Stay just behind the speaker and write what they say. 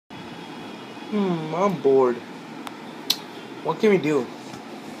I'm bored. What can we do?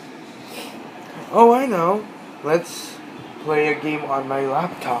 Oh, I know. Let's play a game on my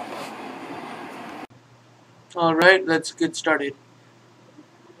laptop. Alright, let's get started.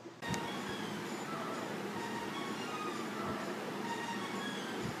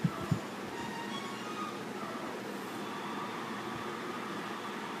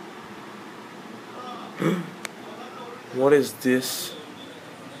 What is this?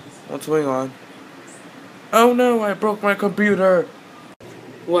 What's going on? Oh no, I broke my computer!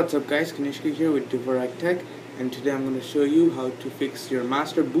 What's up guys, Kanishka here with Devarak Tech, and today I'm going to show you how to fix your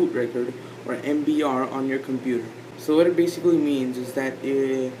master boot record or MBR on your computer. So what it basically means is that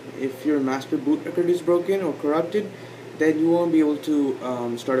if your master boot record is broken or corrupted, then you won't be able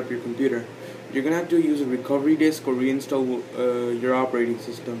to start up your computer. You're going to have to use a recovery disk or reinstall your operating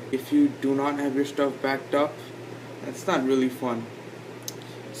system. If you do not have your stuff backed up, that's not really fun.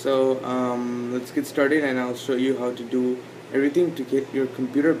 So let's get started and I'll show you how to do everything to get your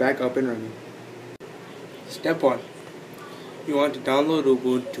computer back up and running. Step 1. You want to download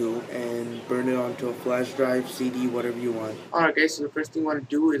Ubuntu and burn it onto a flash drive, CD, whatever you want. Alright guys, so the first thing you want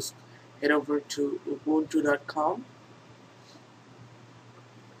to do is head over to ubuntu.com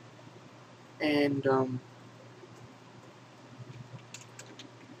and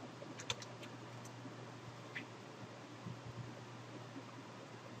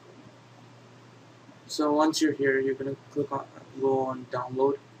so once you're here, you're gonna go on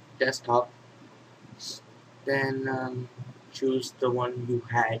download desktop, then choose the one you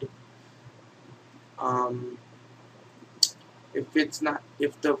had. If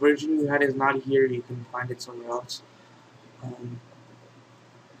the version you had is not here, you can find it somewhere else.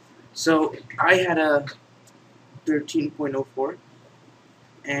 So I had a 13.04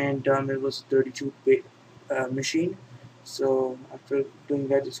 and it was a 32-bit machine. So after doing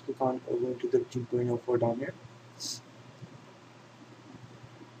that, just click on Ubuntu 13.04 down here.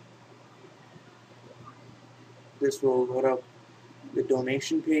 This will load up the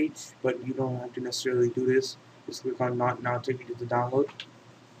donation page, but you don't have to necessarily do this. Just click on Not Now, take you to the download,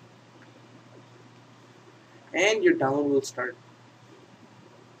 and your download will start.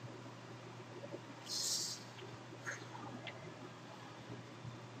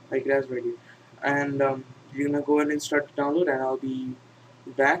 Like it has right here. And you're gonna go ahead and start the download, and I'll be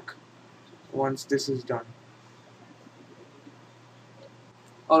back once this is done.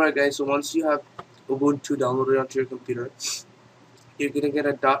 Alright guys, so once you have Ubuntu downloaded onto your computer, you're gonna get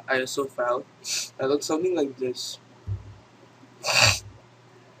a .iso file that looks something like this.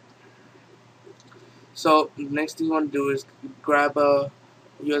 So next thing you want to do is grab a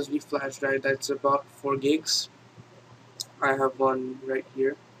USB flash drive that's about 4 gigs. I have one right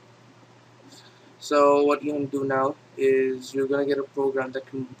here. So what you're going to do now is you're going to get a program that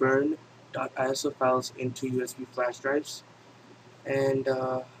can burn .iso files into USB flash drives, and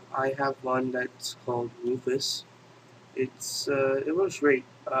I have one that's called Rufus. It works great.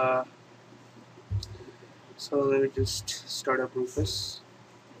 So let me just start up Rufus.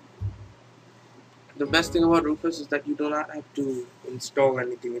 The best thing about Rufus is that you do not have to install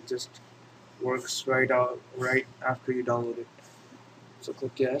anything. It just works right after you download it. So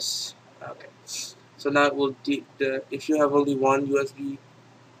click yes. Okay. So now it will if you have only one USB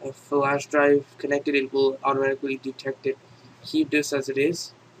flash drive connected, it will automatically detect it. Keep this as it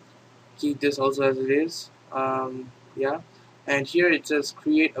is. Keep this also as it is. Yeah. And here it says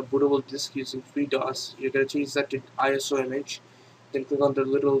create a bootable disk using FreeDOS. You're gonna change that to ISO image. Then click on the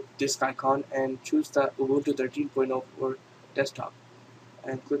little disk icon and choose the Ubuntu 13.04 desktop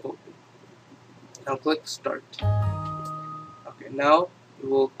and click open. Now click start. Okay, now it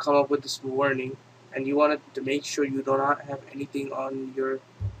will come up with this warning, and you want to make sure you do not have anything on your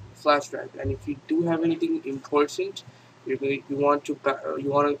flash drive. And if you do have anything important, you're gonna want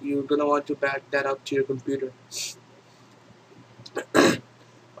to back that up to your computer.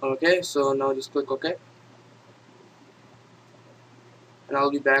 Okay, so now just click OK, and I'll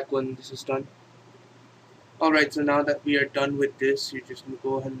be back when this is done. Alright, so now that we are done with this, you just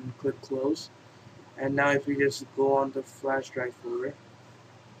go ahead and click close. And now if you just go on the flash drive folder,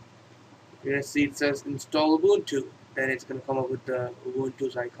 you're gonna see it says install Ubuntu. Then it's gonna come up with the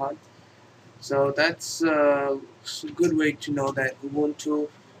Ubuntu's icon. So that's a good way to know that Ubuntu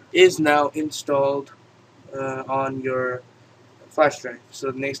is now installed on your flash drive.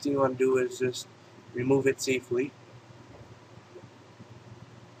 So the next thing you want to do is just remove it safely.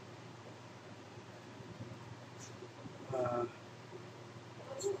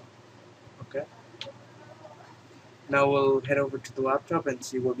 Okay. Now we'll head over to the laptop and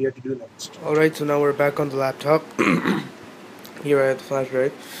see what we have to do next. Alright, so now we're back on the laptop. Here I have the flash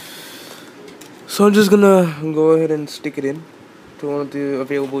drive. So I'm just gonna go ahead and stick it in to one of the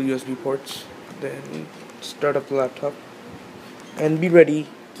available USB ports, then start up the laptop and be ready.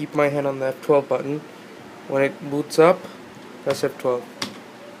 Keep my hand on the F12 button. When it boots up, press F12.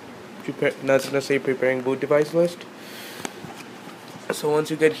 That's gonna say preparing boot device list. So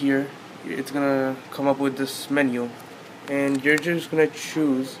once you get here, it's gonna come up with this menu, and you're just gonna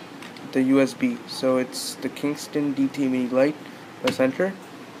choose the USB. So it's the Kingston DT Mini Lite. Press enter,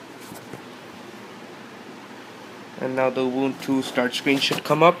 and now the Ubuntu start screen should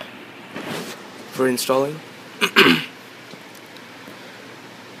come up for installing.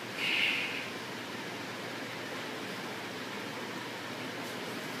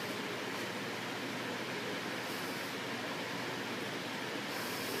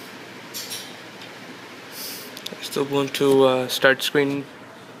 It's the Ubuntu start screen,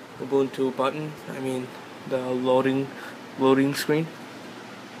 Ubuntu button. I mean the loading screen.